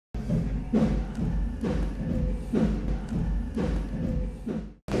How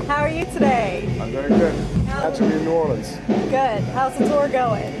are you today? I'm very good. Glad to be in New Orleans. Good. How's the tour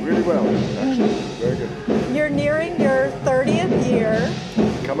going? Really well, actually. Very good. You're nearing your 30th year.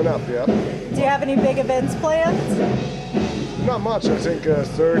 Coming up, yeah. Do you have any big events planned? Not much. I think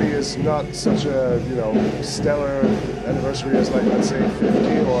 30 is not such a, stellar anniversary as, like, let's say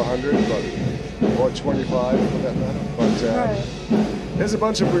 50 or 100, or 25 for that matter. But Right. there's a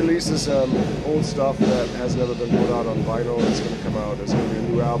bunch of releases, old stuff that has never been put out on vinyl. It's going to come out. There's going to be a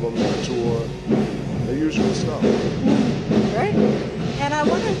new album, a tour, the usual stuff. Great. And I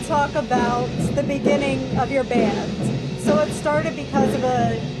want to talk about the beginning of your band. So it started because of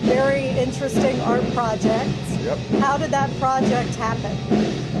a very interesting art project. Yep. How did that project happen?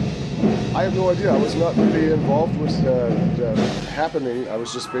 I have no idea. I was not really involved with the happening. I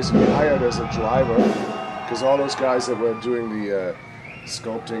was just basically hired as a driver because all those guys that were doing the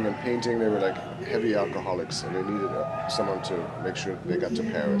sculpting and painting, they were like heavy alcoholics and they needed someone to make sure they got to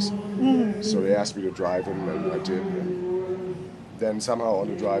Paris. So they asked me to drive them and I did. And then somehow on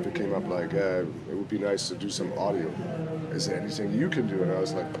the drive it came up like, it would be nice to do some audio. Is there anything you can do? And I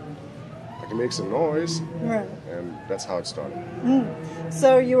was like, I can make some noise. Right. And that's how it started.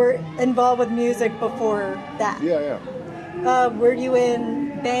 So you were involved with music before that? Yeah. Were you in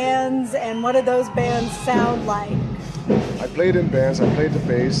bands, and what did those bands sound like? I played in bands. I played the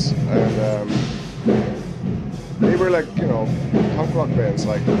bass, and they were like, punk rock bands,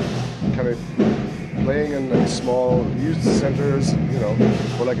 like kind of playing in like small youth centers,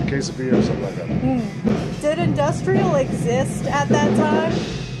 for like a case of beer or something like that. Did industrial exist at that time?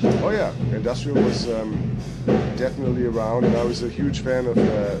 Oh yeah, industrial was definitely around, and I was a huge fan of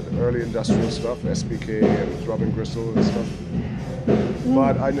early industrial stuff, SBK and Throbbing Gristle and stuff.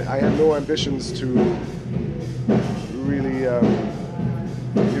 But I had no ambitions to really,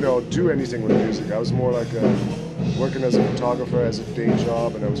 do anything with music. I was more like working as a photographer as a day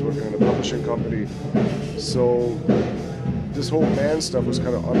job, and I was working in a publishing company. So this whole band stuff was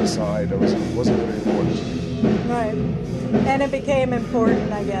kind of on the side. It wasn't really important to me. Right. And it became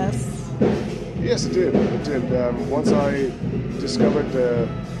important, I guess. Yes, it did. It did. Once I discovered the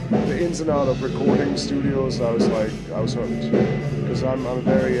ins and outs of recording studios, I was hooked. Because I'm a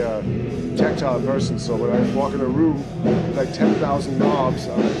very tactile person, so when I walk in a room with like 10,000 knobs,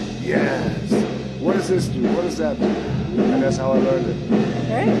 I'm like, yes! What does this do? What does that do? And that's how I learned it.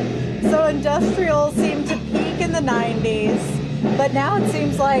 Right. So industrial seemed to peak in the 90s, but now it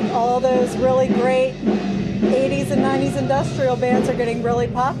seems like all those really great 80s and 90s industrial bands are getting really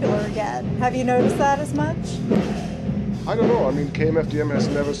popular again. Have you noticed that as much? I don't know. I mean, KMFDM has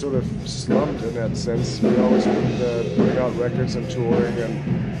never sort of slumped in that sense. We always putting out records and touring, and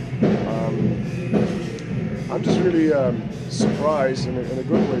I'm just really surprised, in a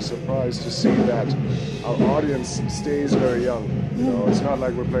good way surprised, to see that our audience stays very young. It's not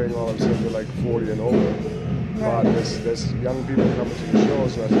like we're playing all of a sudden they're like 40 and older, but there's young people coming to the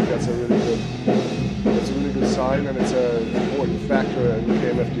shows, and I think that's a really good sign, and it's an important factor in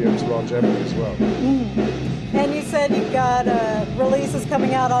KMFDM's longevity as well. And you said you've got releases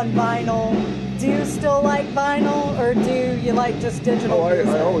coming out on vinyl. Do you still like vinyl, or do you like just digital music?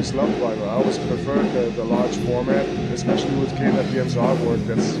 I always loved vinyl. I always preferred the large format, especially with KMFDM's artwork.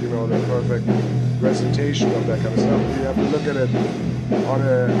 That's, the perfect presentation of that kind of stuff. If you have to look at it on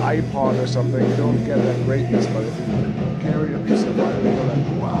an iPod or something, you don't get that greatness, but if you carry a piece of vinyl, you're like,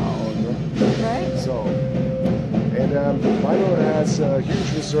 wow. Right. So, and vinyl has a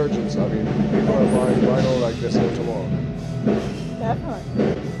huge resurgence. I mean, people are buying vinyl like there's no tomorrow.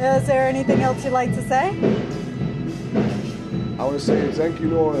 Definitely. Is there anything else you'd like to say? I want to say thank you,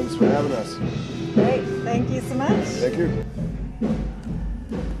 New Orleans, for having us. Great. Thank you so much. Thank you.